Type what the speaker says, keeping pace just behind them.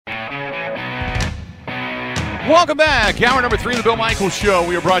Welcome back. Hour number 3 of the Bill Michaels Show.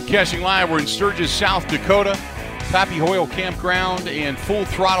 We are broadcasting live. We're in Sturgis, South Dakota. Pappy Hoyle Campground and Full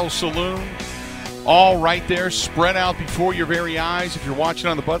Throttle Saloon. All right there, spread out before your very eyes. If you're watching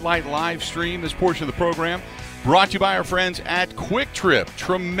on the Bud Light live stream, this portion of the program brought to you by our friends at Quick Trip.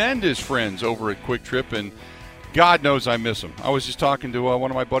 Tremendous friends over at Quick Trip, and God knows I miss them. I was just talking to one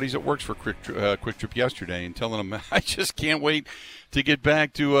of my buddies that works for Quick Trip yesterday and telling him I just can't wait to get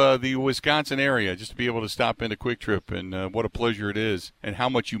back to the Wisconsin area just to be able to stop into Quick Trip, and what a pleasure it is and how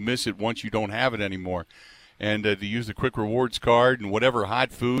much you miss it once you don't have it anymore. And to use the Quick Rewards card and whatever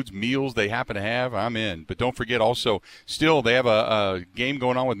hot foods, meals they happen to have, I'm in. But don't forget also, still they have a game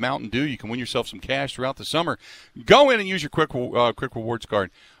going on with Mountain Dew. You can win yourself some cash throughout the summer. Go in and use your Quick Rewards card,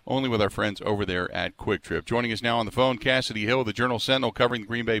 only with our friends over there at Quick Trip. Joining us now on the phone, Kassidy Hill, the Journal-Sentinel covering the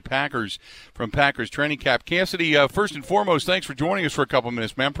Green Bay Packers from Packers Training Camp. Kassidy, first and foremost, thanks for joining us for a couple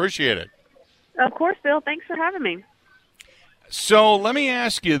minutes, man. Appreciate it. Of course, Bill. Thanks for having me. So let me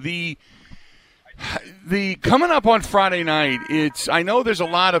ask you, the coming up on Friday night, I know there's a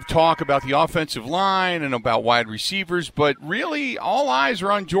lot of talk about the offensive line and about wide receivers, but really all eyes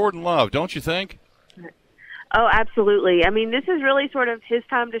are on Jordan Love, don't you think? Oh, absolutely. I mean, this is really sort of his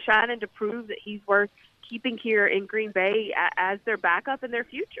time to shine and to prove that he's worth keeping here in Green Bay as their backup in their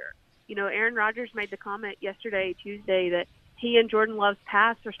future. You know, Aaron Rodgers made the comment yesterday, Tuesday, that he and Jordan Love's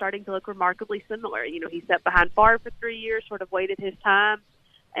paths are starting to look remarkably similar. You know, he sat behind Favre for 3 years, sort of waited his time,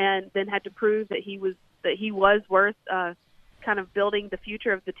 and then had to prove that he was worth kind of building the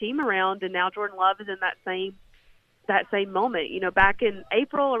future of the team around. And now Jordan Love is in that same moment. You know, back in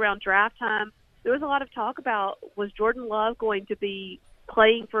April around draft time, there was a lot of talk about, was Jordan Love going to be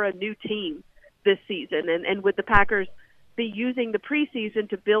playing for a new team this season, and would the Packers be using the preseason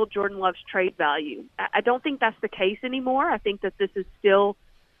to build Jordan Love's trade value? I don't think that's the case anymore. I think that this is still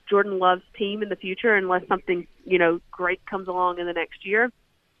Jordan Love's team in the future, unless something, you know, great comes along in the next year.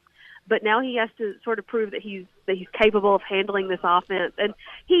 But now he has to sort of prove that he's capable of handling this offense. And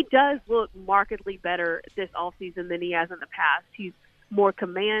he does look markedly better this offseason than he has in the past. He's more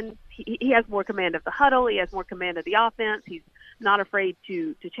command. He has more command of the huddle. He has more command of the offense. He's not afraid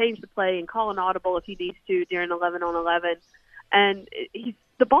to change the play and call an audible if he needs to during 11-on-11. And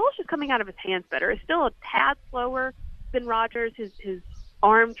the ball is just coming out of his hands better. It's still a tad slower than Rodgers. His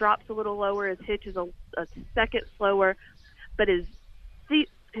arm drops a little lower. His hitch is a second slower. But his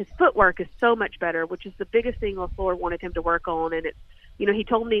footwork is so much better, which is the biggest thing LaFleur wanted him to work on. And he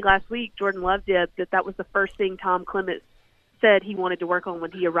told me last week, Jordan Love did, that was the first thing Tom Clements said he wanted to work on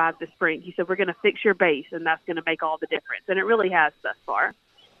when he arrived this spring. He said, we're going to fix your base, and that's going to make all the difference. And it really has thus far.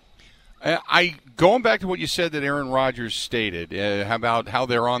 Going back to what you said that Aaron Rodgers stated about how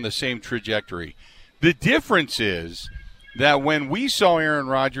they're on the same trajectory. The difference is that when we saw Aaron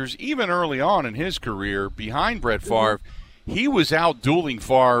Rodgers, even early on in his career, behind Brett Favre, he was out dueling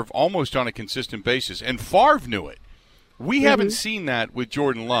Favre almost on a consistent basis, and Favre knew it. We haven't seen that with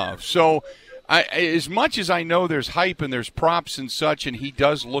Jordan Love. So as much as I know there's hype and there's props and such, and he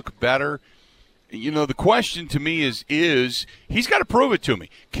does look better, you know, the question to me is he's got to prove it to me.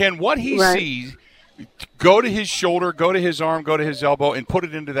 Can what he sees go to his shoulder, go to his arm, go to his elbow, and put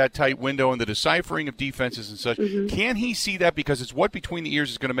it into that tight window and the deciphering of defenses and such? Can he see that? Because it's what between the ears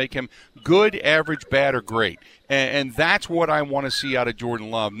is going to make him good, average, bad, or great. And that's what I want to see out of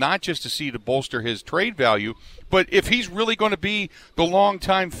Jordan Love, not just to bolster his trade value, but if he's really going to be the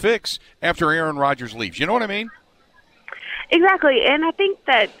long-time fix after Aaron Rodgers leaves. You know what I mean? Exactly. And I think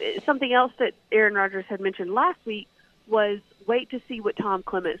that something else that Aaron Rodgers had mentioned last week was wait to see what Tom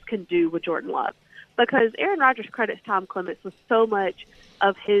Clements can do with Jordan Love. Because Aaron Rodgers credits Tom Clements with so much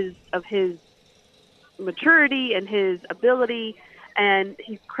of his maturity and his ability, and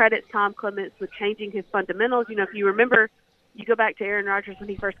he credits Tom Clements with changing his fundamentals. You know, if you remember, you go back to Aaron Rodgers when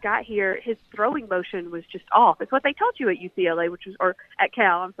he first got here, his throwing motion was just off. It's what they taught you at UCLA, or at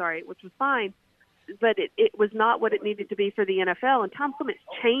Cal, which was fine, but it was not what it needed to be for the NFL. And Tom Clements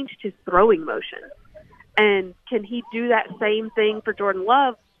changed his throwing motion. And can he do that same thing for Jordan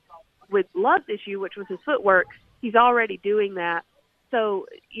Love? With Love's issue, which was his footwork, he's already doing that. So,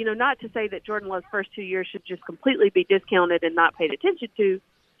 you know, not to say that Jordan Love's first 2 years should just completely be discounted and not paid attention to,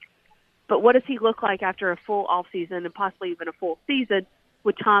 but what does he look like after a full offseason and possibly even a full season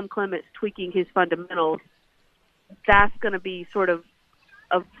with Tom Clements tweaking his fundamentals? That's going to be sort of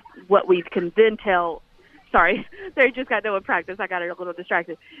what we can then tell. Sorry, they just got done with practice. I got a little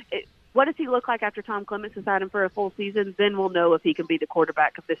distracted. What does he look like after Tom Clements has had him for a full season? Then we'll know if he can be the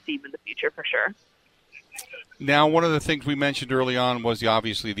quarterback of this team in the future for sure. Now, one of the things we mentioned early on was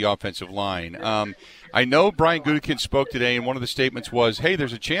obviously the offensive line. I know Brian Gutekunst spoke today, and one of the statements was, hey,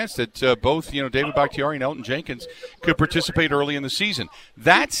 there's a chance that both David Bakhtiari and Elton Jenkins could participate early in the season.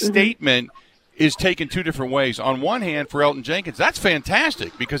 That statement is taken two different ways. On one hand, for Elton Jenkins, that's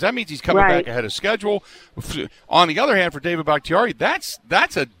fantastic because that means he's coming back ahead of schedule. On the other hand, for David Bakhtiari, that's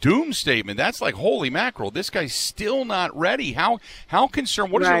a doom statement. That's like, holy mackerel, this guy's still not ready. How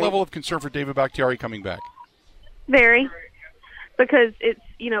concerned? What is your level of concern for David Bakhtiari coming back? Very, because it's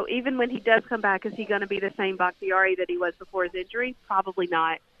even when he does come back, is he going to be the same Bakhtiari that he was before his injury? Probably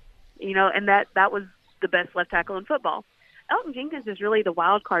not. And that was the best left tackle in football. Elton Jenkins is really the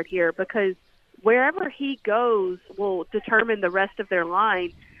wild card here because wherever he goes will determine the rest of their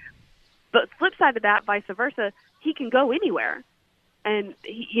line. But flip side of that, vice versa, he can go anywhere. And,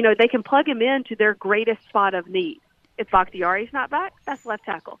 they can plug him into their greatest spot of need. If Bakhtiari's not back, that's left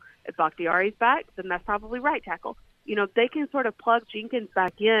tackle. If Bakhtiari's back, then that's probably right tackle. They can sort of plug Jenkins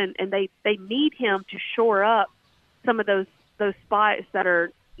back in, and they need him to shore up some of those spots that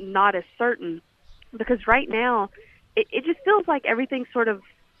are not as certain. Because right now, it just feels like everything's sort of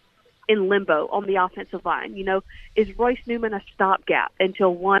in limbo on the offensive line. Is Royce Newman a stopgap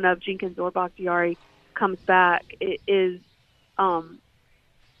until one of Jenkins or Bakhtiari comes back? Is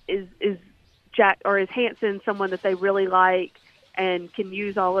Jack or is Hansen someone that they really like and can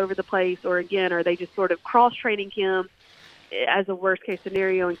use all over the place? Or again, are they just sort of cross-training him as a worst-case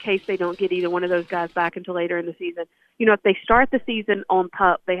scenario in case they don't get either one of those guys back until later in the season? If they start the season on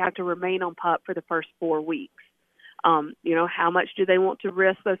PUP, they have to remain on PUP for the first 4 weeks. How much do they want to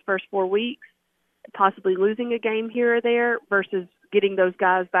risk those first 4 weeks, possibly losing a game here or there versus getting those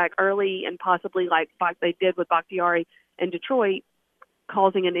guys back early and possibly like they did with Bakhtiari in Detroit,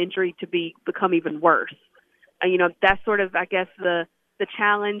 causing an injury to become even worse. That's sort of, I guess, the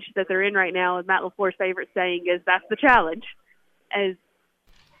challenge that they're in right now. And Matt LaFleur's favorite saying is that's the challenge, as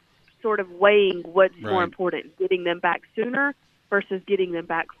sort of weighing what's more important, getting them back sooner versus getting them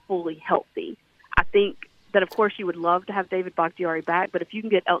back fully healthy. I think that, of course, you would love to have David Bakhtiari back, but if you can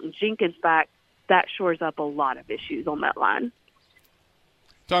get Elton Jenkins back, that shores up a lot of issues on that line.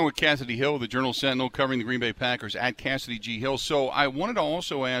 Talking with Kassidy Hill, the Journal-Sentinel, covering the Green Bay Packers at Kassidy G. Hill. So I wanted to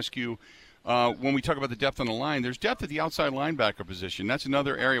also ask you, when we talk about the depth on the line, there's depth at the outside linebacker position. That's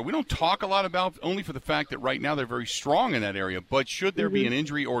another area we don't talk a lot about, only for the fact that right now they're very strong in that area. But should there be an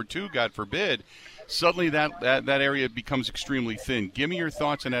injury or two, God forbid, suddenly that area becomes extremely thin. Give me your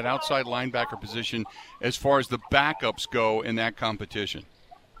thoughts on that outside linebacker position as far as the backups go in that competition.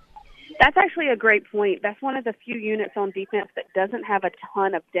 That's actually a great point. That's one of the few units on defense that doesn't have a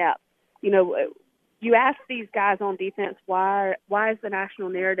ton of depth. You ask these guys on defense, why is the national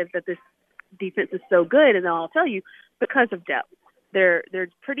narrative that this defense is so good? And they'll tell you, because of depth. They're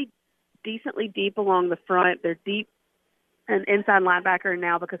pretty decently deep along the front. They're deep and inside linebacker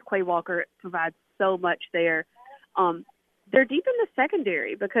now because Quay Walker provides so much there. They're deep in the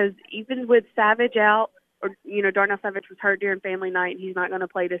secondary because even with Savage out, or Darnell Savage was hurt during family night and he's not going to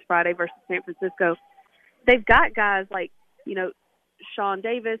play this Friday versus San Francisco, they've got guys like Sean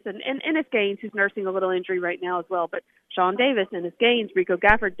Davis and Ennis Gaines, who's nursing a little injury right now as well, but Sean Davis, Ennis Gaines, Rico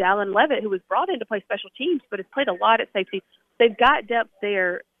Gafford, Dallin Levitt, who was brought in to play special teams but has played a lot at safety. They've got depth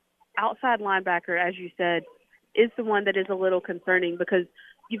there. Outside linebacker, as you said, is the one that is a little concerning because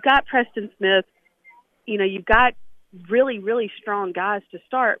you've got Preston Smith, you've got really, really strong guys to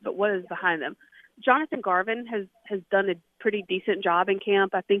start, but what is behind them? Jonathan Garvin has done a pretty decent job in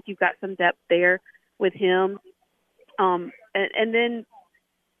camp. I think you've got some depth there with him. And then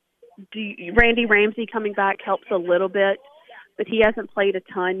Randy Ramsey coming back helps a little bit, but he hasn't played a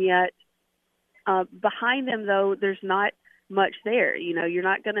ton yet. Behind them, though, there's not much there. You're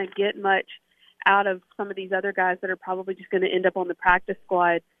not going to get much out of some of these other guys that are probably just going to end up on the practice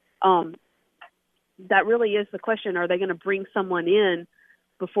squad. That really is the question. Are they going to bring someone in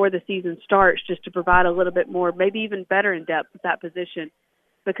before the season starts just to provide a little bit more, maybe even better in depth at that position?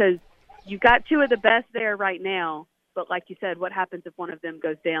 Because you've got two of the best there right now, but like you said, what happens if one of them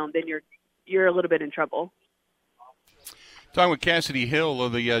goes down? Then you're a little bit in trouble. Talking with Kassidy Hill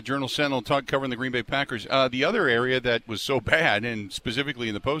of the Journal-Sentinel, covering the Green Bay Packers. The other area that was so bad, and specifically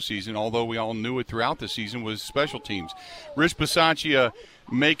in the postseason, although we all knew it throughout the season, was special teams. Rich Bisaccia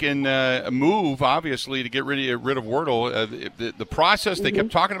making a move, obviously, to get rid of Wordle. The process, they kept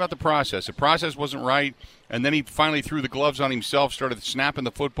talking about the process. The process wasn't right, and then he finally threw the gloves on himself, started snapping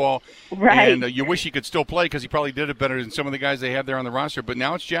the football. Right. And you wish he could still play because he probably did it better than some of the guys they have there on the roster. But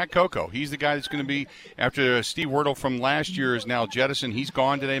now it's Jack Coco. He's the guy that's going to be, after Steve Wordle from last year is now jettisoned. He's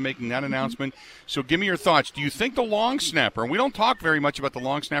gone today making that announcement. So give me your thoughts. Do you think the long snapper, and we don't talk very much about the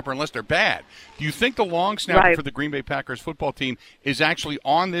long snapper unless they're bad, do you think the long snapper for the Green Bay Packers football team is actually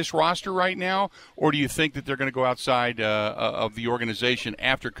actually on this roster right now, or do you think that they're going to go outside of the organization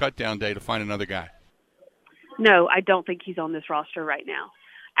after cutdown day to find another guy? No, I don't think he's on this roster right now.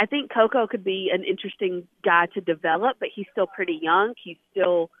 I think Coco could be an interesting guy to develop, but he's still pretty young. He's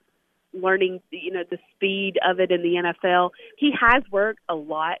still learning, the speed of it in the NFL. He has worked a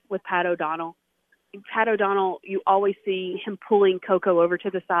lot with Pat O'Donnell. Pat O'Donnell, you always see him pulling Coco over to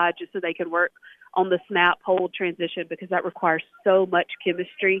the side just so they can work on the snap hold transition, because that requires so much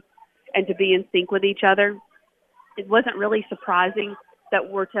chemistry and to be in sync with each other. It wasn't really surprising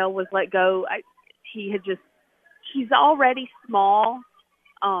that Wortel was let go. He's already small.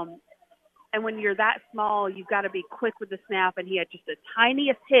 And when you're that small, you've got to be quick with the snap, and he had just the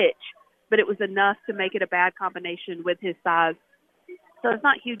tiniest hitch, but it was enough to make it a bad combination with his size. So it's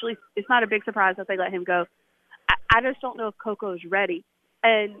not a big surprise that they let him go. I just don't know if Coco is ready.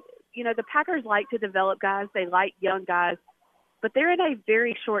 And, the Packers like to develop guys. They like young guys, but they're in a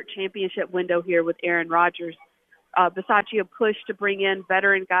very short championship window here with Aaron Rodgers. Bisaccia pushed to bring in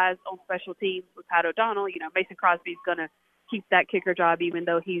veteran guys on special teams with Pat O'Donnell. Mason Crosby's going to keep that kicker job, even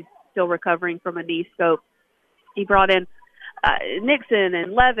though he's still recovering from a knee scope. He brought in Nixon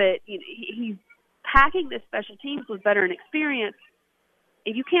and Levitt. He's packing this special teams with veteran experience.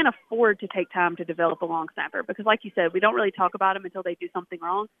 And you can't afford to take time to develop a long snapper because, like you said, we don't really talk about them until they do something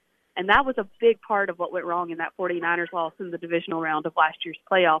wrong. And that was a big part of what went wrong in that 49ers loss in the divisional round of last year's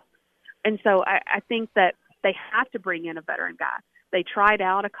playoffs. And so I think that they have to bring in a veteran guy. They tried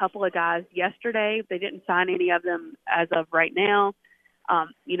out a couple of guys yesterday. They didn't sign any of them as of right now. I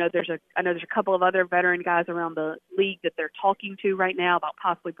know there's a couple of other veteran guys around the league that they're talking to right now about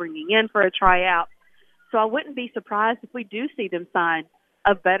possibly bringing in for a tryout. So I wouldn't be surprised if we do see them sign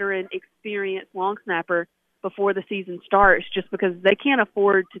a veteran, experienced long snapper before the season starts, just because they can't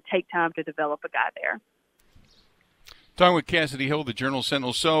afford to take time to develop a guy there. Talking with Kassidy Hill, the Journal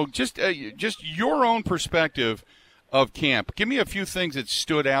Sentinel. So just your own perspective of camp. Give me a few things that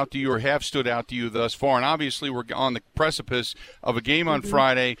stood out to you or have stood out to you thus far. And obviously we're on the precipice of a game on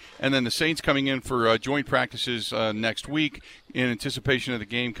Friday, and then the Saints coming in for joint practices next week in anticipation of the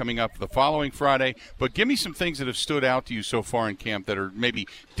game coming up the following Friday. But give me some things that have stood out to you so far in camp that are maybe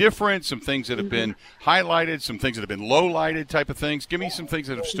different, some things that have been highlighted, some things that have been low-lighted type of things. Give me some things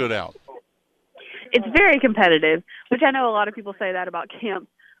that have stood out. It's very competitive, which I know a lot of people say that about camp.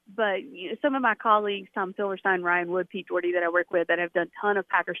 But some of my colleagues, Tom Silverstein, Ryan Wood, Pete Doherty, that I work with that have done a ton of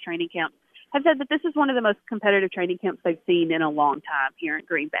Packers training camps, have said that this is one of the most competitive training camps they've seen in a long time here in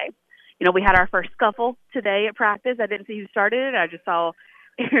Green Bay. We had our first scuffle today at practice. I didn't see who started it. I just saw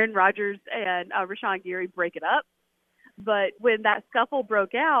Aaron Rodgers and Rashawn Gary break it up. But when that scuffle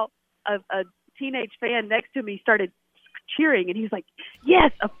broke out, a teenage fan next to me started cheering, and he was like,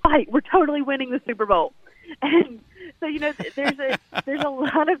 "Yes, a fight. We're totally winning the Super Bowl." And so, there's a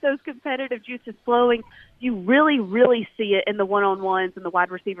lot of those competitive juices flowing. You really, really see it in the one-on-ones and the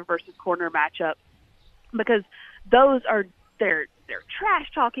wide receiver versus corner matchup, because those are they're trash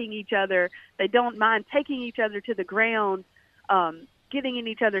talking each other. They don't mind taking each other to the ground, getting in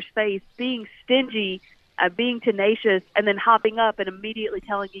each other's face, being stingy, being tenacious, and then hopping up and immediately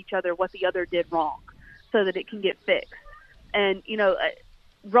telling each other what the other did wrong so that it can get fixed. And,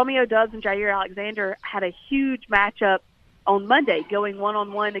 Romeo Doubs and Jair Alexander had a huge matchup on Monday, going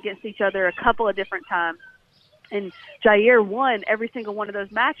one-on-one against each other a couple of different times. And Jair won every single one of those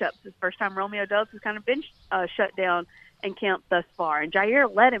matchups. It's the first time Romeo Doubs has kind of been shut down in camp thus far. And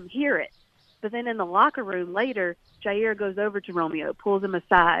Jair let him hear it. But then in the locker room later, Jair goes over to Romeo, pulls him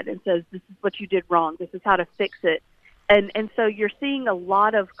aside, and says, "This is what you did wrong. This is how to fix it." And so you're seeing a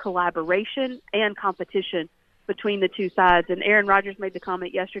lot of collaboration and competition between the two sides. And Aaron Rodgers made the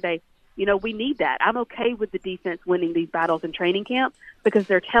comment yesterday, we need that. I'm okay with the defense winning these battles in training camp because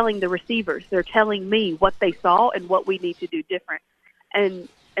they're telling the receivers, they're telling me what they saw and what we need to do different. And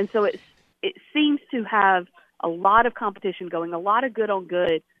so it seems to have a lot of competition going, a lot of good on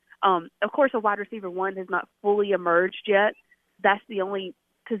good. Of course, a wide receiver one has not fully emerged yet. That's the only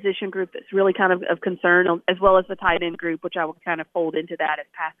position group that's really kind of concern, as well as the tight end group, which I would kind of fold into that as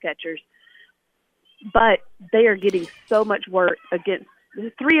pass catchers. But they are getting so much work against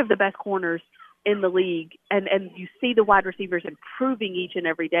three of the best corners in the league, and you see the wide receivers improving each and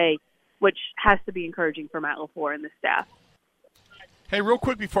every day, which has to be encouraging for Matt LaFleur and the staff. Hey, real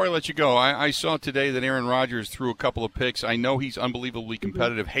quick before I let you go, I saw today that Aaron Rodgers threw a couple of picks. I know he's unbelievably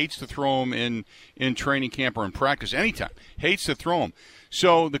competitive, hates to throw them in training camp or in practice anytime, hates to throw them.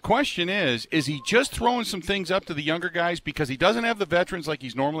 So the question is he just throwing some things up to the younger guys because he doesn't have the veterans like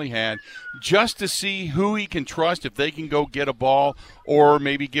he's normally had, just to see who he can trust if they can go get a ball or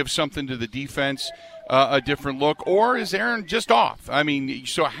maybe give something to the defense a different look, or is Aaron just off? I mean,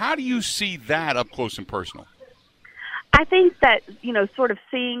 so how do you see that up close and personal? I think that, sort of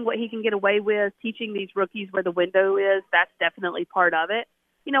seeing what he can get away with, teaching these rookies where the window is, that's definitely part of it.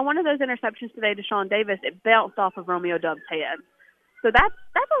 One of those interceptions today to Sean Davis, it bounced off of Romeo Doubs' head. So that's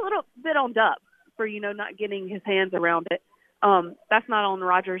a little bit on Doubs for, not getting his hands around it. That's not on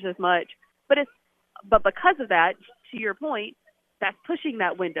Rodgers as much. But because of that, to your point, that's pushing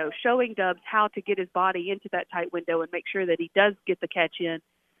that window, showing Doubs how to get his body into that tight window and make sure that he does get the catch in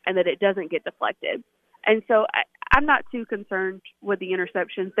and that it doesn't get deflected. And so I'm not too concerned with the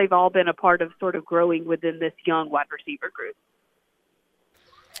interceptions. They've all been a part of sort of growing within this young wide receiver group.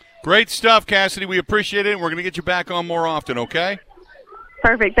 Great stuff, Kassidy. We appreciate it, and we're going to get you back on more often, okay?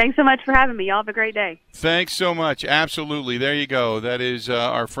 Perfect. Thanks so much for having me. Y'all have a great day. Thanks so much. Absolutely. There you go. That is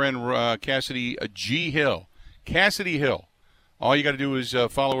our friend Kassidy G. Hill. Kassidy Hill. All you got to do is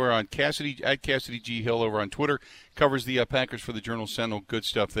follow her on Kassidy, at Kassidy G. Hill over on Twitter. Covers the Packers for the Journal Sentinel. Good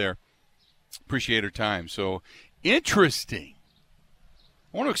stuff there. Appreciate her time. So, interesting.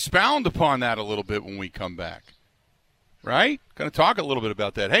 I want to expound upon that a little bit when we come back. Right? Going to talk a little bit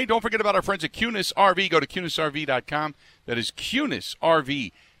about that. Hey, don't forget about our friends at Kunis RV. Go to KunisRV.com. That is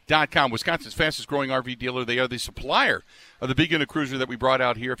KunisRV.com. Wisconsin's fastest growing RV dealer. They are the supplier of the big unit cruiser that we brought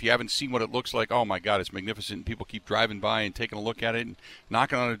out here. If you haven't seen what it looks like, oh my God, it's magnificent. People keep driving by and taking a look at it and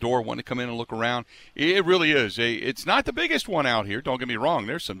knocking on the door, wanting to come in and look around. It really is. It's not the biggest one out here. Don't get me wrong.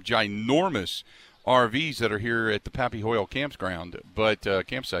 There's some ginormous RVs that are here at the Pappy Hoyle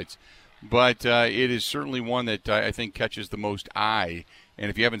campsites. But it is certainly one that I think catches the most eye. And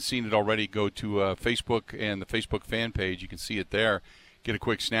if you haven't seen it already, go to Facebook and the Facebook fan page. You can see it there. Get a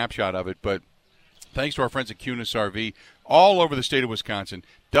quick snapshot of it. But thanks to our friends at Kunis RV, all over the state of Wisconsin.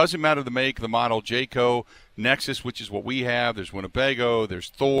 Doesn't matter the make, the model, Jayco, Nexus, which is what we have. There's Winnebago. There's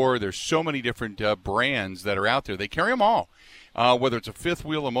Thor. There's so many different brands that are out there. They carry them all. Whether it's a fifth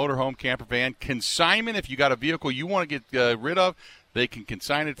wheel, a motorhome, camper van, consignment, if you got a vehicle you want to get rid of, they can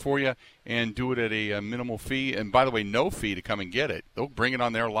consign it for you and do it at a minimal fee. And, by the way, no fee to come and get it. They'll bring it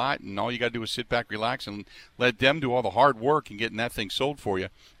on their lot, and all you got to do is sit back, relax, and let them do all the hard work in getting that thing sold for you.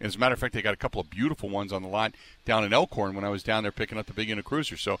 And as a matter of fact, they got a couple of beautiful ones on the lot down in Elkhorn when I was down there picking up the big unit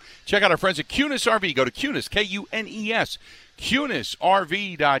cruiser. So check out our friends at Kunis RV. Go to Kunis, Kunes,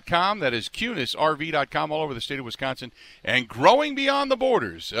 KunisRV.com. That is KunisRV.com, all over the state of Wisconsin and growing beyond the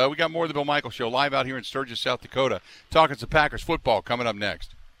borders. We got more of the Bill Michaels Show live out here in Sturgis, South Dakota. Talking some Packers football coming up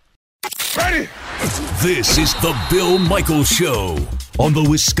next. Ready? This is the Bill Michaels Show on the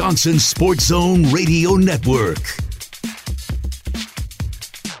Wisconsin Sports Zone Radio Network.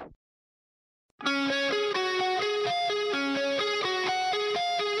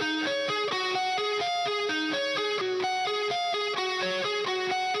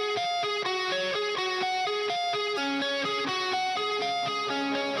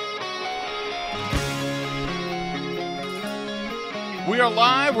 We are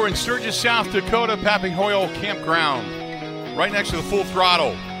live. We're in Sturgis, South Dakota, Pappy Hoyle Campground, right next to the Full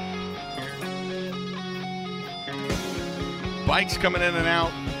Throttle. Bikes coming in and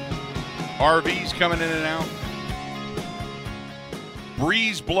out. RVs coming in and out.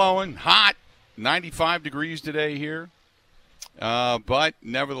 Breeze blowing. Hot. 95 degrees today here. But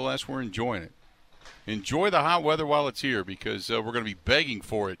nevertheless, we're enjoying it. Enjoy the hot weather while it's here, because we're going to be begging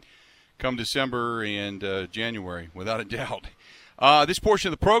for it come December and January, without a doubt. This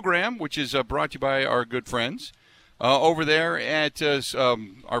portion of the program, which is brought to you by our good friends over there at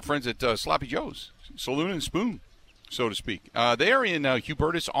our friends at Sloppy Joe's, Saloon and Spoon, so to speak. They are in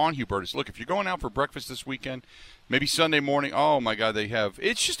Hubertus, on Hubertus. Look, if you're going out for breakfast this weekend, maybe Sunday morning, oh, my God,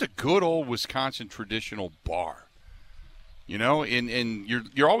 it's just a good old Wisconsin traditional bar. You know, and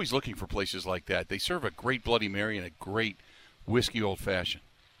you're always looking for places like that. They serve a great Bloody Mary and a great whiskey old-fashioned.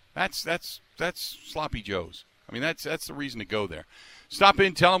 That's Sloppy Joe's. I mean, that's the reason to go there. Stop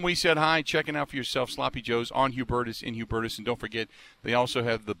in, tell them we said hi, checking out for yourself, Sloppy Joe's on Hubertus, in Hubertus. And don't forget, they also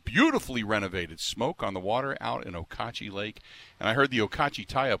have the beautifully renovated Smoke on the Water out in Okauchee Lake. And I heard the Okauchee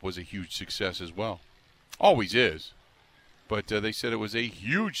tie-up was a huge success as well. Always is. But they said it was a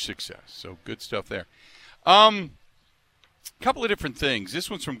huge success. So good stuff there. Couple of different things. This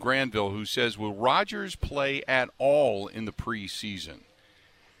one's from Granville, who says, will Rodgers play at all in the preseason?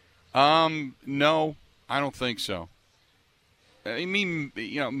 No. I don't think so. I mean,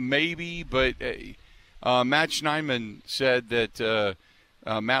 maybe, but Matt Schneidman said that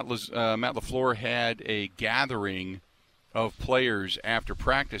Matt LaFleur had a gathering of players after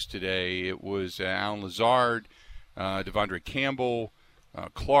practice today. It was Alan Lazard, Devondre Campbell,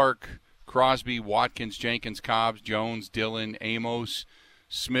 Clark, Crosby, Watkins, Jenkins, Cobbs, Jones, Dillon, Amos,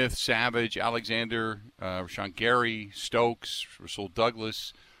 Smith, Savage, Alexander, Rashawn Gary, Stokes, Rasul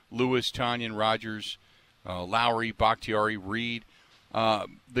Douglas, Lewis, Tanyan, Rodgers, Lowry, Bakhtiari, Reed.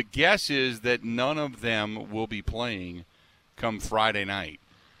 The guess is that none of them will be playing come Friday night,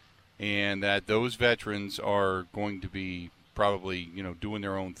 and that those veterans are going to be probably, doing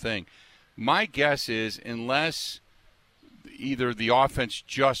their own thing. My guess is, unless either the offense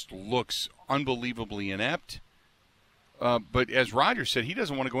just looks unbelievably inept, but as Rodgers said, he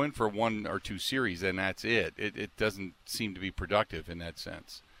doesn't want to go in for 1 or 2 series, and that's it. It doesn't seem to be productive in that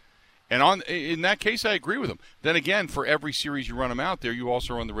sense. And in that case, I agree with him. Then again, for every series you run him out there, you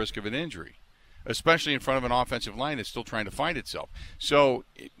also run the risk of an injury, especially in front of an offensive line that's still trying to find itself. So,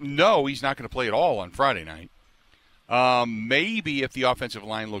 no, he's not going to play at all on Friday night. Maybe if the offensive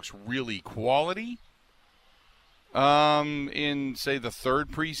line looks really quality in, say, the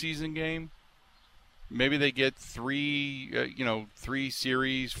third preseason game, maybe they get 3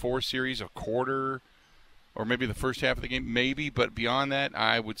 series, 4 series, a quarter, or maybe the first half of the game, maybe. But beyond that,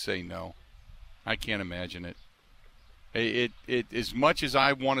 I would say no. I can't imagine it. It as much as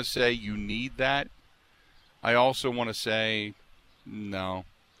I want to say you need that, I also want to say no.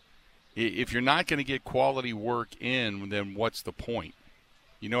 If you're not going to get quality work in, then what's the point?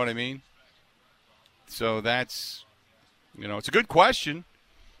 You know what I mean? So that's, it's a good question,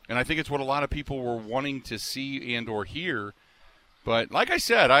 and I think it's what a lot of people were wanting to see and or hear. But like I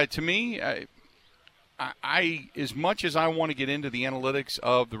said, I as much as I want to get into the analytics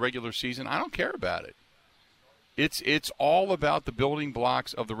of the regular season, I don't care about it. It's all about the building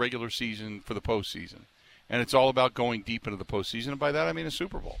blocks of the regular season for the postseason, and it's all about going deep into the postseason. And by that I mean a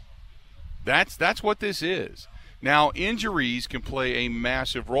Super Bowl. That's what this is. Now, injuries can play a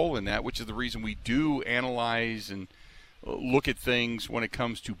massive role in that, which is the reason we do analyze and look at things when it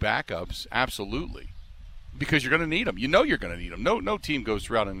comes to backups. Absolutely, because you're going to need them. You're going to need them. No team goes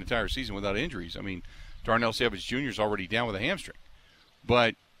throughout an entire season without injuries. I mean, Darnell Savage Jr. is already down with a hamstring.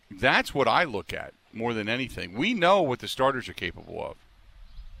 But that's what I look at more than anything. We know what the starters are capable of.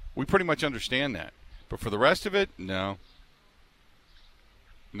 We pretty much understand that. But for the rest of it, no.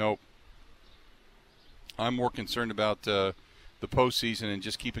 Nope. I'm more concerned about the postseason and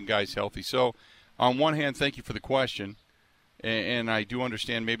just keeping guys healthy. So, on one hand, thank you for the question. And I do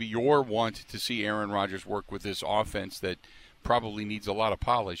understand maybe your want to see Aaron Rodgers work with this offense that probably needs a lot of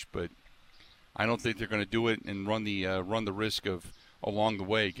polish, but I don't think they're going to do it and run the risk of, along the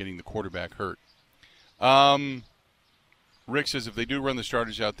way, getting the quarterback hurt. Rick says if they do run the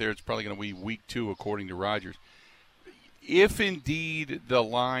starters out there, it's probably going to be week 2, according to Rodgers. If indeed the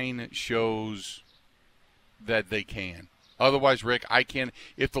line shows that they can. Otherwise, Rick, I can't.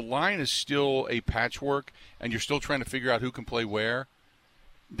 If the line is still a patchwork and you're still trying to figure out who can play where,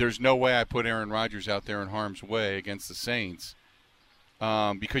 there's no way I put Aaron Rodgers out there in harm's way against the Saints,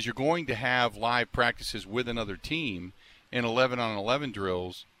 because you're going to have live practices with another team and 11-on-11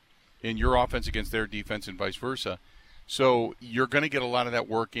 drills in your offense against their defense and vice versa. So you're going to get a lot of that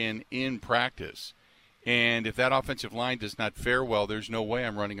work in practice. And if that offensive line does not fare well, there's no way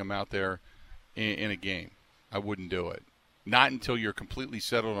I'm running them out there in a game. I wouldn't do it. Not until you're completely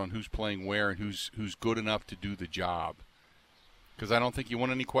settled on who's playing where and who's good enough to do the job. Because I don't think you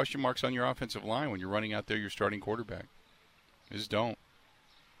want any question marks on your offensive line when you're running out there your starting quarterback. Just don't.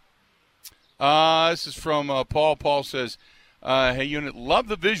 This is from Paul. Paul says, hey, unit, love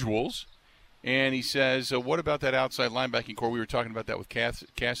the visuals. And he says, what about that outside linebacking core? We were talking about that with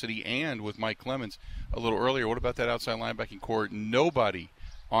Kassidy and with Mike Clemens a little earlier. What about that outside linebacking core? Nobody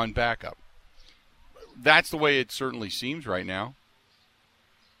on backup. That's the way it certainly seems right now.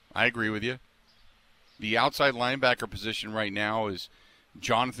 I agree with you. The outside linebacker position right now is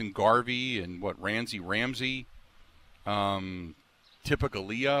Jonathan Garvey and Ramsey, Tipa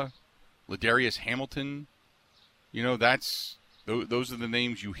Galea, Ladarius Hamilton. Those are the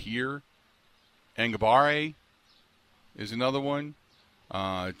names you hear. Angabare is another one.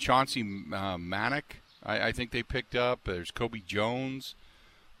 Chauncey Manick, I think they picked up. There's Kobe Jones.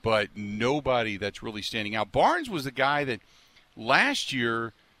 But nobody that's really standing out. Barnes was the guy that last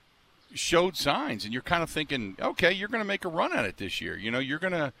year showed signs, and you're kind of thinking, okay, you're going to make a run at it this year. You're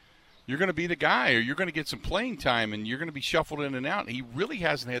going to be the guy, or you're going to get some playing time, and you're going to be shuffled in and out. He really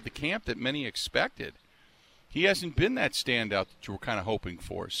hasn't had the camp that many expected. He hasn't been that standout that you were kind of hoping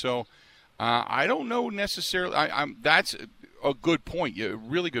for. So I don't know necessarily. That's a good point, a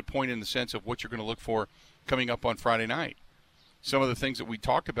really good point in the sense of what you're going to look for coming up on Friday night. Some of the things that we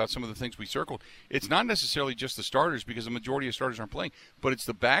talked about, some of the things we circled, it's not necessarily just the starters because the majority of starters aren't playing, but it's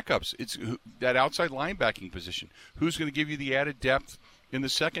the backups. It's that outside linebacking position. Who's going to give you the added depth in the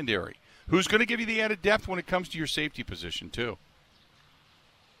secondary? Who's going to give you the added depth when it comes to your safety position, too?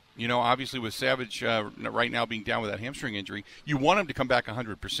 Obviously with Savage right now being down with that hamstring injury, you want him to come back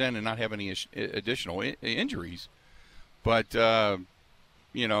 100% and not have any additional injuries. But,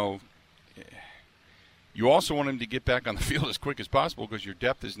 you also want him to get back on the field as quick as possible because your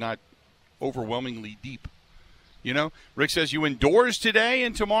depth is not overwhelmingly deep. Rick says, you indoors today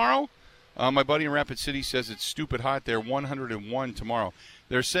and tomorrow? My buddy in Rapid City says it's stupid hot there, 101 tomorrow.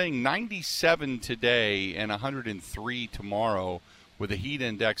 They're saying 97 today and 103 tomorrow with a heat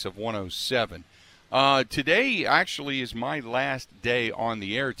index of 107. Today actually is my last day on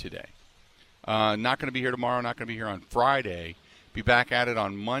the air today. Not going to be here tomorrow, not going to be here on Friday. Be back at it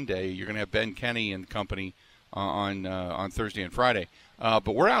on Monday. You're going to have Ben Kenny and company on Thursday and Friday.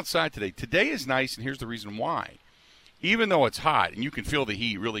 But we're outside today. Today is nice, and here's the reason why. Even though it's hot, and you can feel the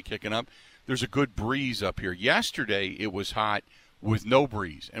heat really kicking up, there's a good breeze up here. Yesterday it was hot with no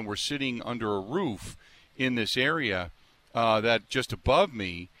breeze, and we're sitting under a roof in this area that just above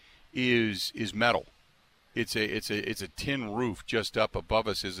me is metal. It's a tin roof just up above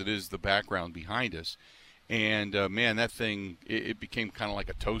us as it is the background behind us. And, man, that thing, it became kind of like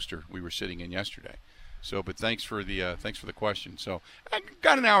a toaster we were sitting in yesterday. So, but thanks for the question. So I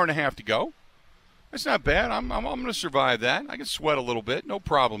got an hour and a half to go. That's not bad. I'm going to survive that. I can sweat a little bit. No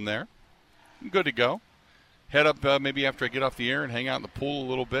problem there. I'm good to go. Head up maybe after I get off the air and hang out in the pool a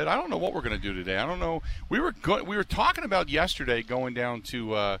little bit. I don't know what we're going to do today. I don't know. We were talking about yesterday going down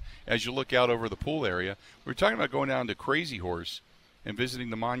to as you look out over the pool area. We were talking about going down to Crazy Horse and visiting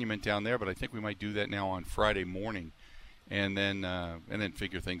the monument down there. But I think we might do that now on Friday morning, and then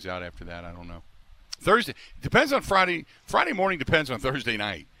figure things out after that. I don't know. Thursday depends on Friday. Friday morning depends on Thursday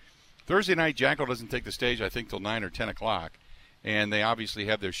night. Thursday night, Jackal doesn't take the stage, I think, till 9 or 10 o'clock. And they obviously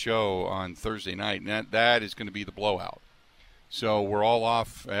have their show on Thursday night, and that is going to be the blowout. So we're all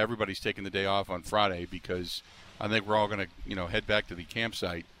off. Everybody's taking the day off on Friday because I think we're all going to, head back to the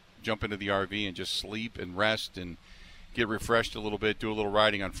campsite, jump into the RV, and just sleep and rest and get refreshed a little bit, do a little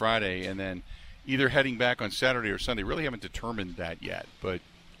riding on Friday, and then either heading back on Saturday or Sunday. Really haven't determined that yet, but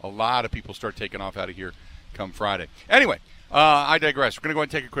a lot of people start taking off out of here come Friday. Anyway. I digress. We're going to go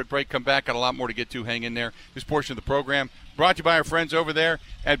ahead and take a quick break, come back, got a lot more to get to. Hang in there. This portion of the program brought to you by our friends over there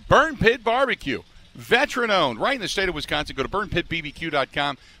at Burn Pit Barbecue. Veteran-owned, right in the state of Wisconsin. Go to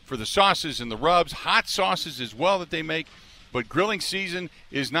burnpitbbq.com for the sauces and the rubs, hot sauces as well that they make. But grilling season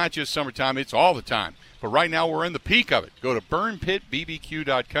is not just summertime, it's all the time. But right now we're in the peak of it. Go to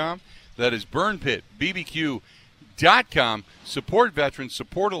burnpitbbq.com. That is burnpitbbq.com. Support veterans,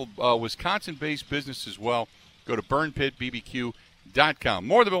 support a Wisconsin-based business as well. Go to burnpitbbq.com.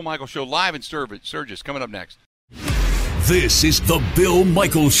 More of the Bill Michaels Show live in Sturgis coming up next. This is the Bill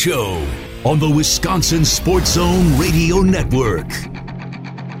Michaels Show on the Wisconsin Sports Zone Radio Network.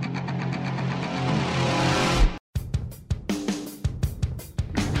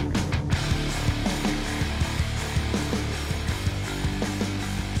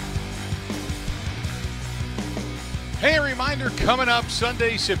 Hey, a reminder coming up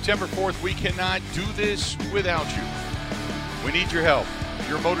Sunday, September 4th. We cannot do this without you. We need your help. If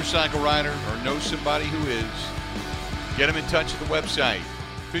you're a motorcycle rider or know somebody who is, get them in touch at the website,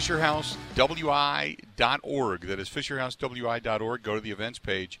 FisherHouseWI.org. That is FisherHouseWI.org. Go to the events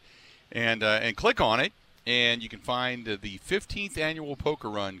page and click on it, and you can find the 15th annual poker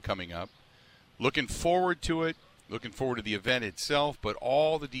run coming up. Looking forward to it. Looking forward to the event itself, but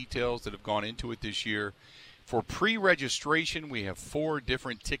all the details that have gone into it this year. For pre-registration, we have 4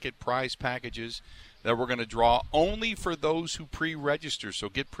 different ticket prize packages that we're going to draw only for those who pre-register. So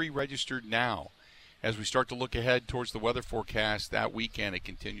get pre-registered now. As we start to look ahead towards the weather forecast that weekend, it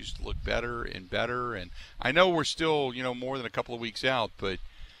continues to look better and better. And I know we're still, more than a couple of weeks out, but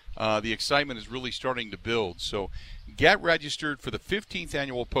the excitement is really starting to build. So get registered for the 15th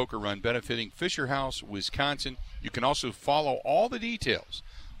annual poker run benefiting Fisher House, Wisconsin. You can also follow all the details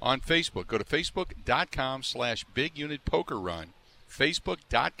on Facebook. Go to facebook.com/bigunitpokerrun,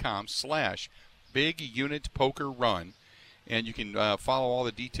 facebook.com/bigunitpokerrun, and you can follow all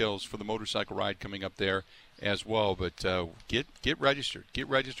the details for the motorcycle ride coming up there as well. But get registered. Get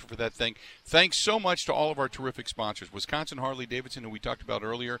registered for that thing. Thanks so much to all of our terrific sponsors. Wisconsin Harley-Davidson, who we talked about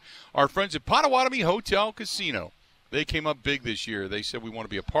earlier. Our friends at Potawatomi Hotel Casino. They came up big this year. They said, we want to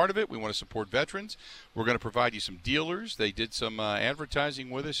be a part of it. We want to support veterans. We're going to provide you some dealers. They did some advertising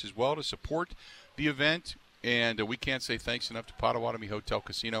with us as well to support the event. And we can't say thanks enough to Potawatomi Hotel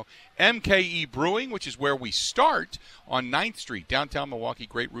Casino. MKE Brewing, which is where we start on 9th Street, downtown Milwaukee.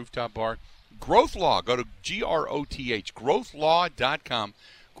 Great rooftop bar. Growth Law. Go to GROTH, growthlaw.com.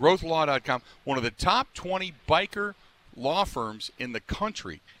 Growthlaw.com. One of the top 20 biker law firms in the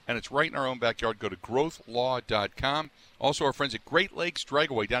country, and it's right in our own backyard. Go to growthlaw.com. Also, our friends at Great Lakes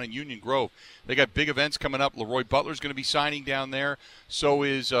Dragaway down in Union Grove. They got big events coming up. Leroy Butler's going to be signing down there. So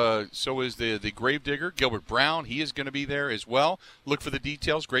is the Gravedigger, Gilbert Brown. He is going to be there as well. Look for the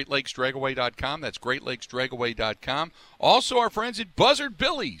details, greatlakesdragaway.com. That's greatlakesdragaway.com. Also, our friends at Buzzard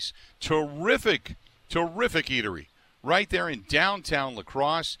Billy's. Terrific eatery right there in downtown La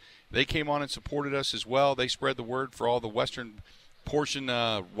Crosse. They came on and supported us as well. They spread the word for all the western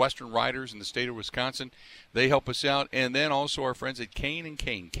riders in the state of Wisconsin. They help us out. And then also our friends at Kane and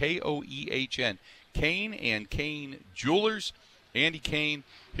Kane, Koehn, Kane and Kane Jewelers. Andy Kane,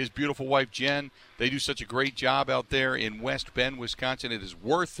 his beautiful wife Jen, they do such a great job out there in West Bend, Wisconsin. It is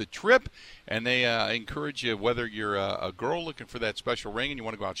worth the trip, and they encourage you, whether you're a girl looking for that special ring and you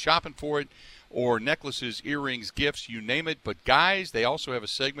want to go out shopping for it, or necklaces, earrings, gifts, you name it. But guys, they also have a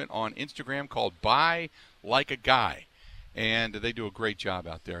segment on Instagram called Buy Like a Guy, and they do a great job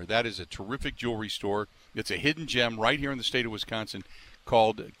out there. That is a terrific jewelry store. It's a hidden gem right here in the state of Wisconsin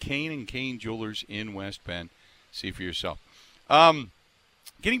called Kane and Kane Jewelers in West Bend. See for yourself.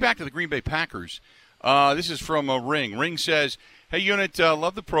 Getting back to the Green Bay Packers, this is from Ring. Ring says, hey, Unit,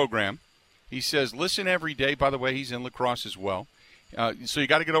 love the program. He says, listen every day. By the way, he's in La Crosse as well. So you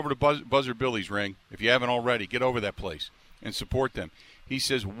got to get over to Buzzard Billy's, Ring. If you haven't already, get over that place and support them. He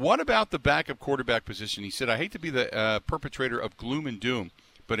says, what about the backup quarterback position? He said, I hate to be the perpetrator of gloom and doom,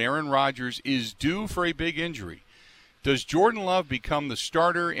 but Aaron Rodgers is due for a big injury. Does Jordan Love become the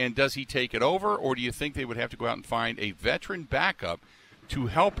starter, and does he take it over, or do you think they would have to go out and find a veteran backup to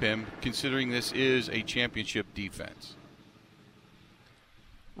help him, considering this is a championship defense?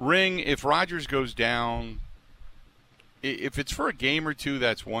 Ring, if Rodgers goes down, if it's for a game or two,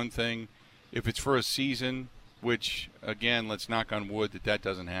 that's one thing. If it's for a season, which, again, let's knock on wood that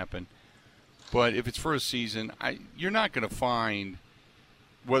doesn't happen. But if it's for a season, you're not going to find,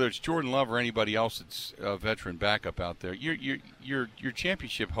 whether it's Jordan Love or anybody else that's a veteran backup out there, your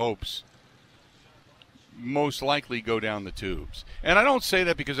championship hopes most likely go down the tubes. And I don't say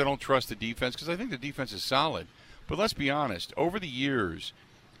that because I don't trust the defense, because I think the defense is solid. But let's be honest, over the years,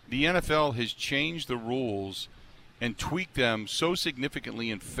 the NFL has changed the rules and tweaked them so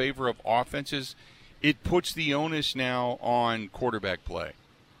significantly in favor of offenses, it puts the onus now on quarterback play.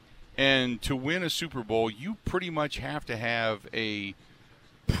 And to win a Super Bowl, you pretty much have to have a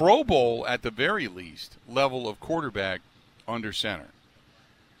Pro Bowl, at the very least, level of quarterback under center.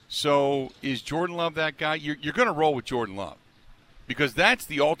 So is Jordan Love that guy? You're going to roll with Jordan Love because that's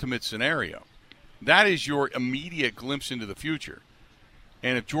the ultimate scenario. That is your immediate glimpse into the future.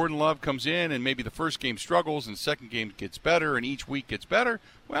 And if Jordan Love comes in and maybe the first game struggles and the second game gets better and each week gets better,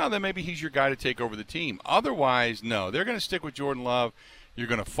 well, then maybe he's your guy to take over the team. Otherwise, no. They're going to stick with Jordan Love. You're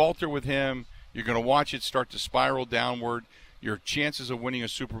going to falter with him. You're going to watch it start to spiral downward. Your chances of winning a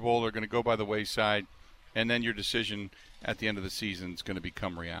Super Bowl are going to go by the wayside, and then your decision at the end of the season is going to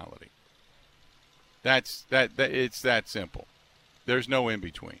become reality. It's that simple. There's no in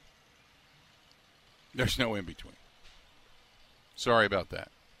between. There's no in between. Sorry about that.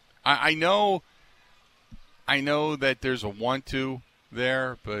 I know that there's a want-to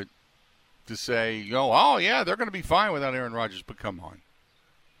there, but to say, oh yeah, they're going to be fine without Aaron Rodgers, but come on.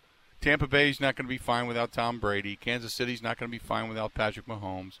 Tampa Bay's not going to be fine without Tom Brady. Kansas City's not going to be fine without Patrick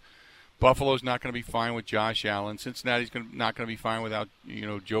Mahomes. Buffalo's not going to be fine with Josh Allen. Cincinnati's not going to be fine without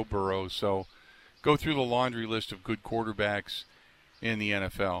Joe Burrow. So go through the laundry list of good quarterbacks in the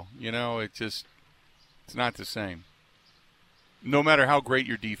NFL. It's not the same. No matter how great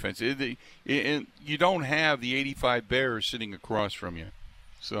your defense is, you don't have the 85 Bears sitting across from you.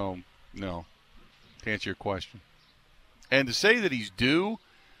 So, no, to answer your question. And to say that he's due,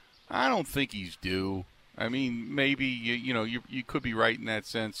 I don't think he's due. I mean, maybe, you could be right in that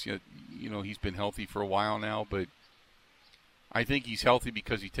sense. He's been healthy for a while now, but I think he's healthy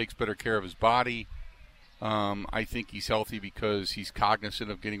because he takes better care of his body. I think he's healthy because he's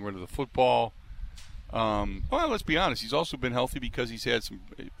cognizant of getting rid of the football. Well, let's be honest. He's also been healthy because he's had some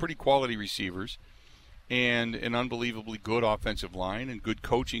pretty quality receivers and an unbelievably good offensive line and good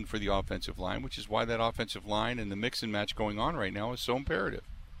coaching for the offensive line, which is why that offensive line and the mix and match going on right now is so imperative.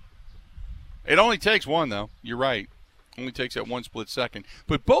 It only takes one, though. You're right. Only takes that one split second.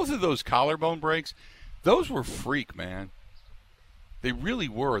 But both of those collarbone breaks, those were freak, man. They really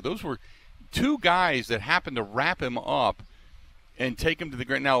were. Those were two guys that happened to wrap him up and take him to the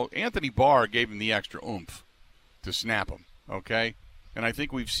ground. Now, Anthony Barr gave him the extra oomph to snap him, okay? And I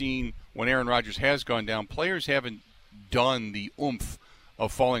think we've seen when Aaron Rodgers has gone down, players haven't done the oomph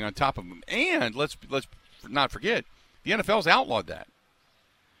of falling on top of him. And let's not forget, the NFL's outlawed that.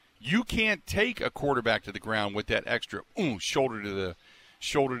 You can't take a quarterback to the ground with that extra shoulder to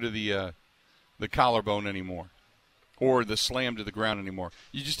the collarbone anymore, or the slam to the ground anymore.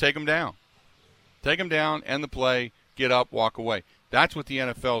 You just take them down. Take them down, end the play, get up, walk away. That's what the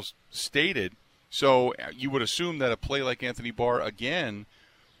NFL's stated. So you would assume that a play like Anthony Barr again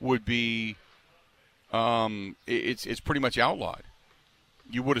would be it's pretty much outlawed.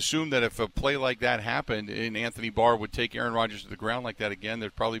 You would assume that if a play like that happened and Anthony Barr would take Aaron Rodgers to the ground like that again,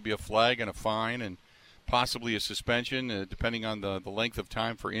 there'd probably be a flag and a fine and possibly a suspension, depending on the length of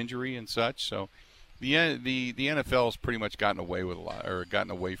time for injury and such. So the NFL has pretty much gotten away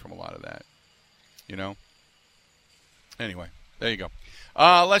from a lot of that. Anyway, there you go.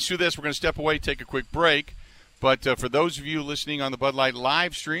 Let's do this. We're going to step away, take a quick break. But for those of you listening on the Bud Light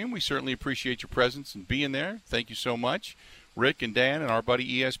live stream, we certainly appreciate your presence and being there. Thank you so much. Rick and Dan and our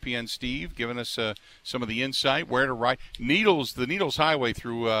buddy ESPN Steve giving us some of the insight, where to ride. The Needles Highway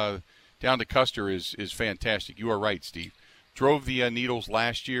through down to Custer is fantastic. You are right, Steve. Drove the Needles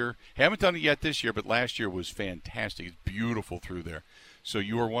last year. Haven't done it yet this year, but last year was fantastic. It's beautiful through there. So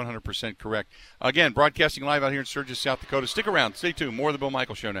you are 100% correct. Again, broadcasting live out here in Sturgis, South Dakota. Stick around. Stay tuned. More of the Bill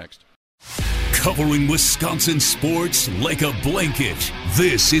Michaels Show next. Covering Wisconsin sports like a blanket.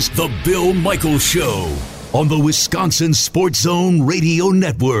 This is the Bill Michaels Show on the Wisconsin Sports Zone Radio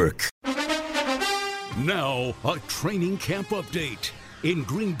Network. Now, a training camp update. In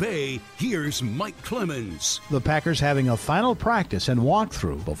Green Bay, here's Mike Clemens. The Packers having a final practice and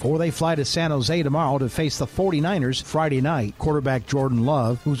walkthrough before they fly to San Jose tomorrow to face the 49ers Friday night. Quarterback Jordan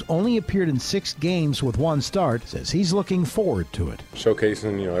Love, who's only appeared in 6 games with 1 start, says he's looking forward to it.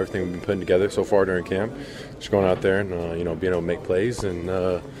 Showcasing, everything we've been putting together so far during camp. Just going out there and, being able to make plays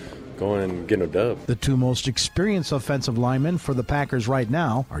and going and getting a dub. The 2 most experienced offensive linemen for the Packers right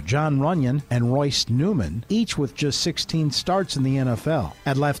now are John Runyon and Royce Newman, each with just 16 starts in the NFL.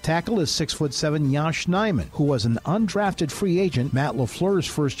 At left tackle is 6'7" Josh Nijman, who was an undrafted free agent Matt LaFleur's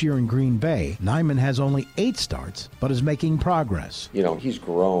first year in Green Bay. Nijman has only 8 starts, but is making progress. He's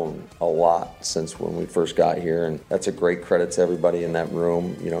grown a lot since when we first got here, and that's a great credit to everybody in that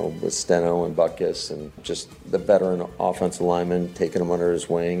room, with Steno and Butkus and just the veteran offensive lineman taking him under his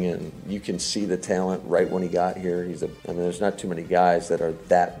wing, and you can see the talent right when he got here. There's not too many guys that are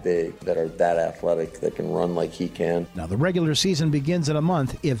that big, that are that athletic, that can run like he can. Now the regular season begins in a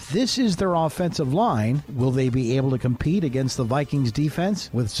month. If this is their offensive line, will they be able to compete against the Vikings defense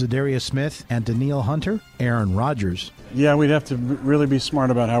with Zadarius Smith and Danielle Hunter? Aaron Rodgers. Yeah, we'd have to really be smart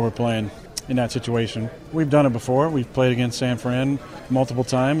about how we're playing in that situation. We've done it before. We've played against San Fran multiple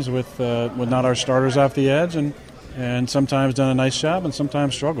times with not our starters off the edge, and sometimes done a nice job and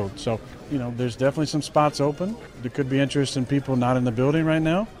sometimes struggled. So, there's definitely some spots open. There could be interest in people not in the building right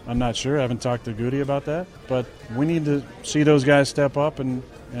now. I'm not sure. I haven't talked to Goody about that. But we need to see those guys step up and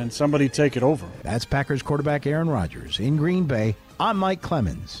somebody take it over. That's Packers quarterback Aaron Rodgers. In Green Bay, I'm Mike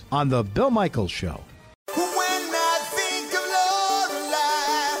Clemens on The Bill Michaels Show.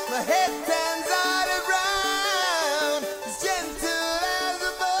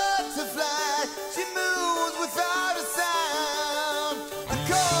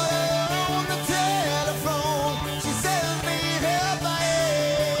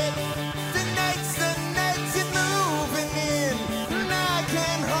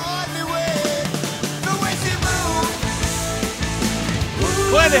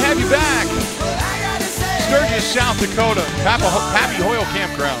 Glad to have you back. Sturgis, South Dakota, Pappy Hoyle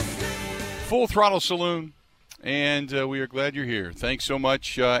Campground, Full Throttle Saloon, and we are glad you're here. Thanks so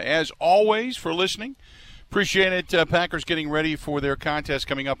much, as always, for listening. Appreciate it. Packers getting ready for their contest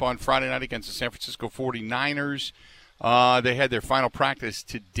coming up on Friday night against the San Francisco 49ers. They had their final practice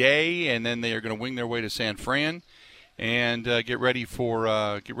today, and then they are going to wing their way to San Fran and get ready for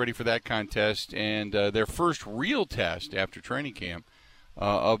that contest and their first real test after training camp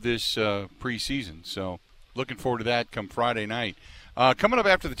of this preseason. So looking forward to that come Friday night. Coming up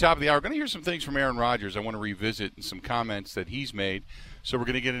after the top of the hour, we're going to hear some things from Aaron Rodgers. I want to revisit and some comments that he's made. So we're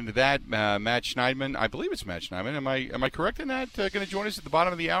going to get into that. Matt Schneidman, I believe it's Matt Schneidman. Am I correct in that? Going to join us at the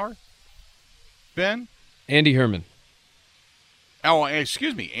bottom of the hour? Ben? Andy Herman. Oh,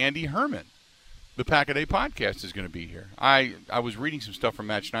 excuse me, Andy Herman. The Pack-A-Day podcast is going to be here. I was reading some stuff from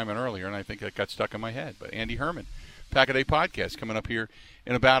Matt Schneidman earlier, and I think that got stuck in my head. But Andy Herman, Pack-A-Day podcast coming up here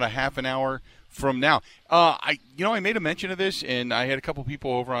in about a half an hour from now. I made a mention of this, and I had a couple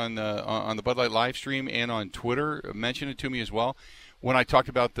people over on the Bud Light live stream and on Twitter mention it to me as well when I talked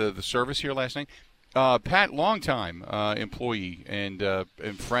about the service here last night. Pat, longtime employee and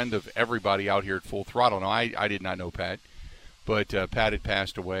friend of everybody out here at Full Throttle. Now, I did not know Pat, but Pat had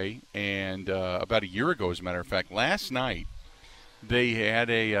passed away, and about a year ago, as a matter of fact, last night, they had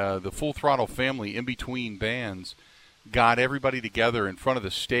the Full Throttle family in between bands got everybody together in front of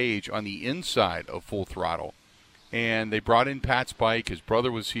the stage on the inside of Full Throttle. And they brought in Pat's bike. His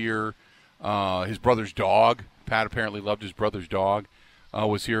brother was here. His brother's dog. Pat apparently loved his brother's dog.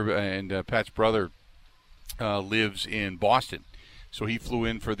 Was here, and Pat's brother lives in Boston. So he flew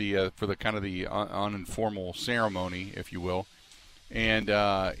in for the kind of the uninformal ceremony, if you will. And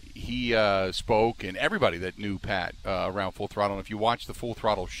he spoke, and everybody that knew Pat around Full Throttle. And if you watch the Full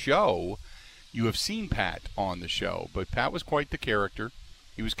Throttle show, you have seen Pat on the show. But Pat was quite the character.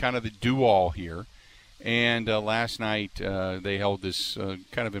 He was kind of the do-all here. And last night they held this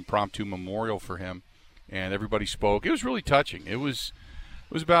kind of impromptu memorial for him, and everybody spoke. It was really touching. It was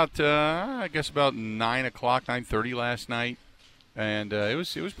about I guess about 9:30 last night, and it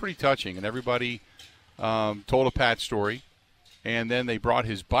was pretty touching. And everybody told a Pat story, and then they brought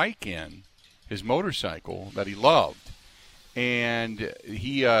his bike in, his motorcycle that he loved, and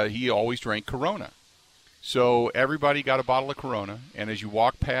he always drank Corona. So everybody got a bottle of Corona, and as you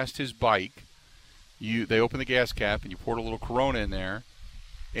walk past his bike, they opened the gas cap and you poured a little Corona in there,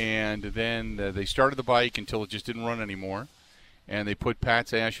 and then they started the bike until it just didn't run anymore, and they put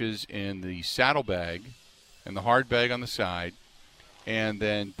Pat's ashes in the saddlebag and the hard bag on the side, and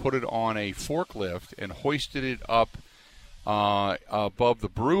then put it on a forklift and hoisted it up above the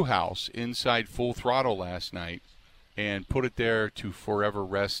brew house inside Full Throttle last night, and put it there to forever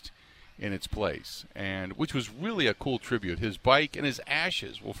rest in its place, and which was really a cool tribute. His bike and his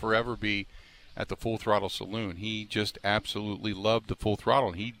ashes will forever be at the Full Throttle Saloon. He just absolutely loved the Full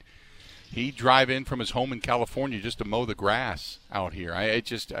Throttle. He'd drive in from his home in California just to mow the grass out here.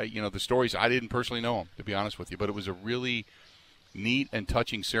 The stories, I didn't personally know them, to be honest with you, but it was a really neat and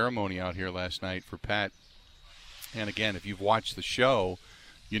touching ceremony out here last night for Pat. And again, if you've watched the show,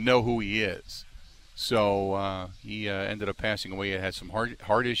 you know who he is. So he ended up passing away. He had some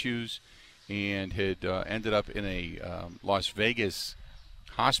heart issues and had ended up in a Las Vegas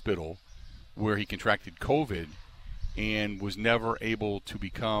hospital where he contracted COVID and was never able to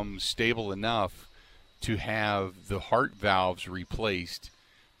become stable enough to have the heart valves replaced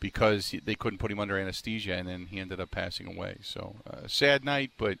because they couldn't put him under anesthesia, and then he ended up passing away. So sad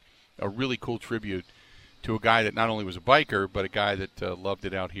night, but a really cool tribute to a guy that not only was a biker, but a guy that loved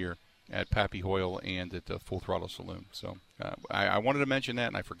it out here at Pappy Hoyle and at the Full Throttle Saloon. So I wanted to mention that,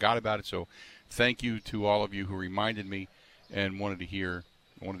 and I forgot about it. So thank you to all of you who reminded me and wanted to hear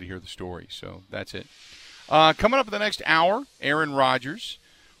the story. So that's it. Coming up in the next hour, Aaron Rodgers.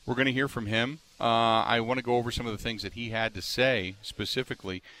 We're going to hear from him. I want to go over some of the things that he had to say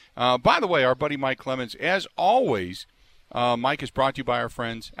specifically. By the way, our buddy Mike Clemens, as always, Mike is brought to you by our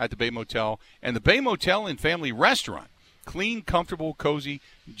friends at the Bay Motel and the Bay Motel and Family Restaurant. Clean, comfortable, cozy,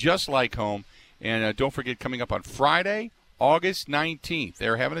 just like home. And don't forget, coming up on Friday, August 19th,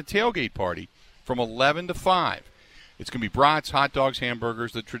 they're having a tailgate party from 11 to 5. It's going to be brats, hot dogs,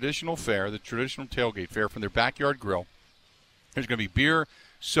 hamburgers, the traditional fare, the traditional tailgate fare from their backyard grill. There's going to be beer,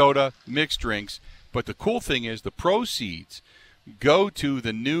 soda, mixed drinks. But the cool thing is the proceeds go to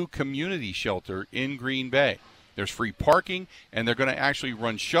the new community shelter in Green Bay. There's free parking, and they're going to actually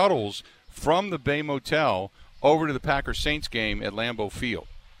run shuttles from the Bay Motel over to the Packers-Saints game at Lambeau Field.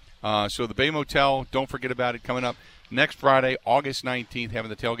 So the Bay Motel, don't forget about it, coming up next Friday, August 19th, having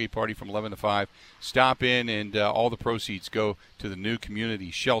the tailgate party from 11 to 5. Stop in, and all the proceeds go to the new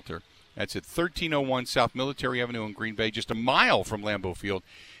community shelter. That's at 1301 South Military Avenue in Green Bay, just a mile from Lambeau Field.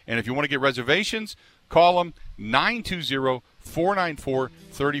 And if you want to get reservations, call them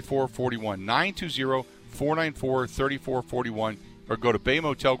 920-494-3441, 920-494-3441, or go to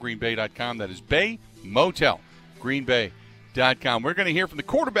BayMotelGreenBay.com. That is BayMotelGreenBay.com. We're going to hear from the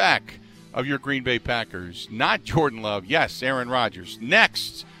quarterback of your Green Bay Packers, not Jordan Love, yes, Aaron Rodgers,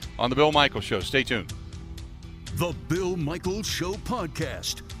 next on The Bill Michaels Show. Stay tuned. The Bill Michaels Show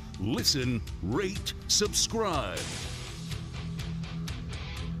podcast. Listen, rate, subscribe.